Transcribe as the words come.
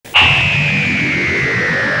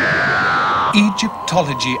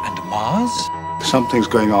Egyptology and Mars? Something's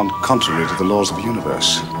going on contrary to the laws of the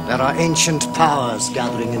universe. There are ancient powers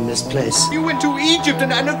gathering in this place. You went to Egypt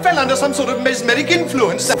and fell under some sort of mesmeric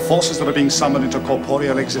influence. The forces that are being summoned into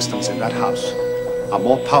corporeal existence in that house are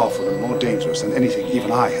more powerful and more dangerous than anything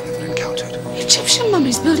even I have ever encountered. Egyptian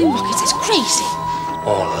mummies building rockets is crazy.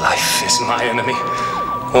 All life is my enemy.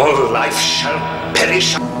 All life shall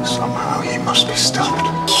perish. Somehow he must be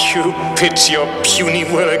stopped. You pit your puny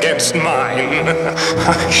will against mine.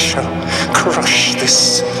 I shall crush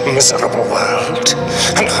this miserable world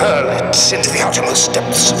and hurl it into the outermost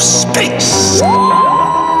depths of space.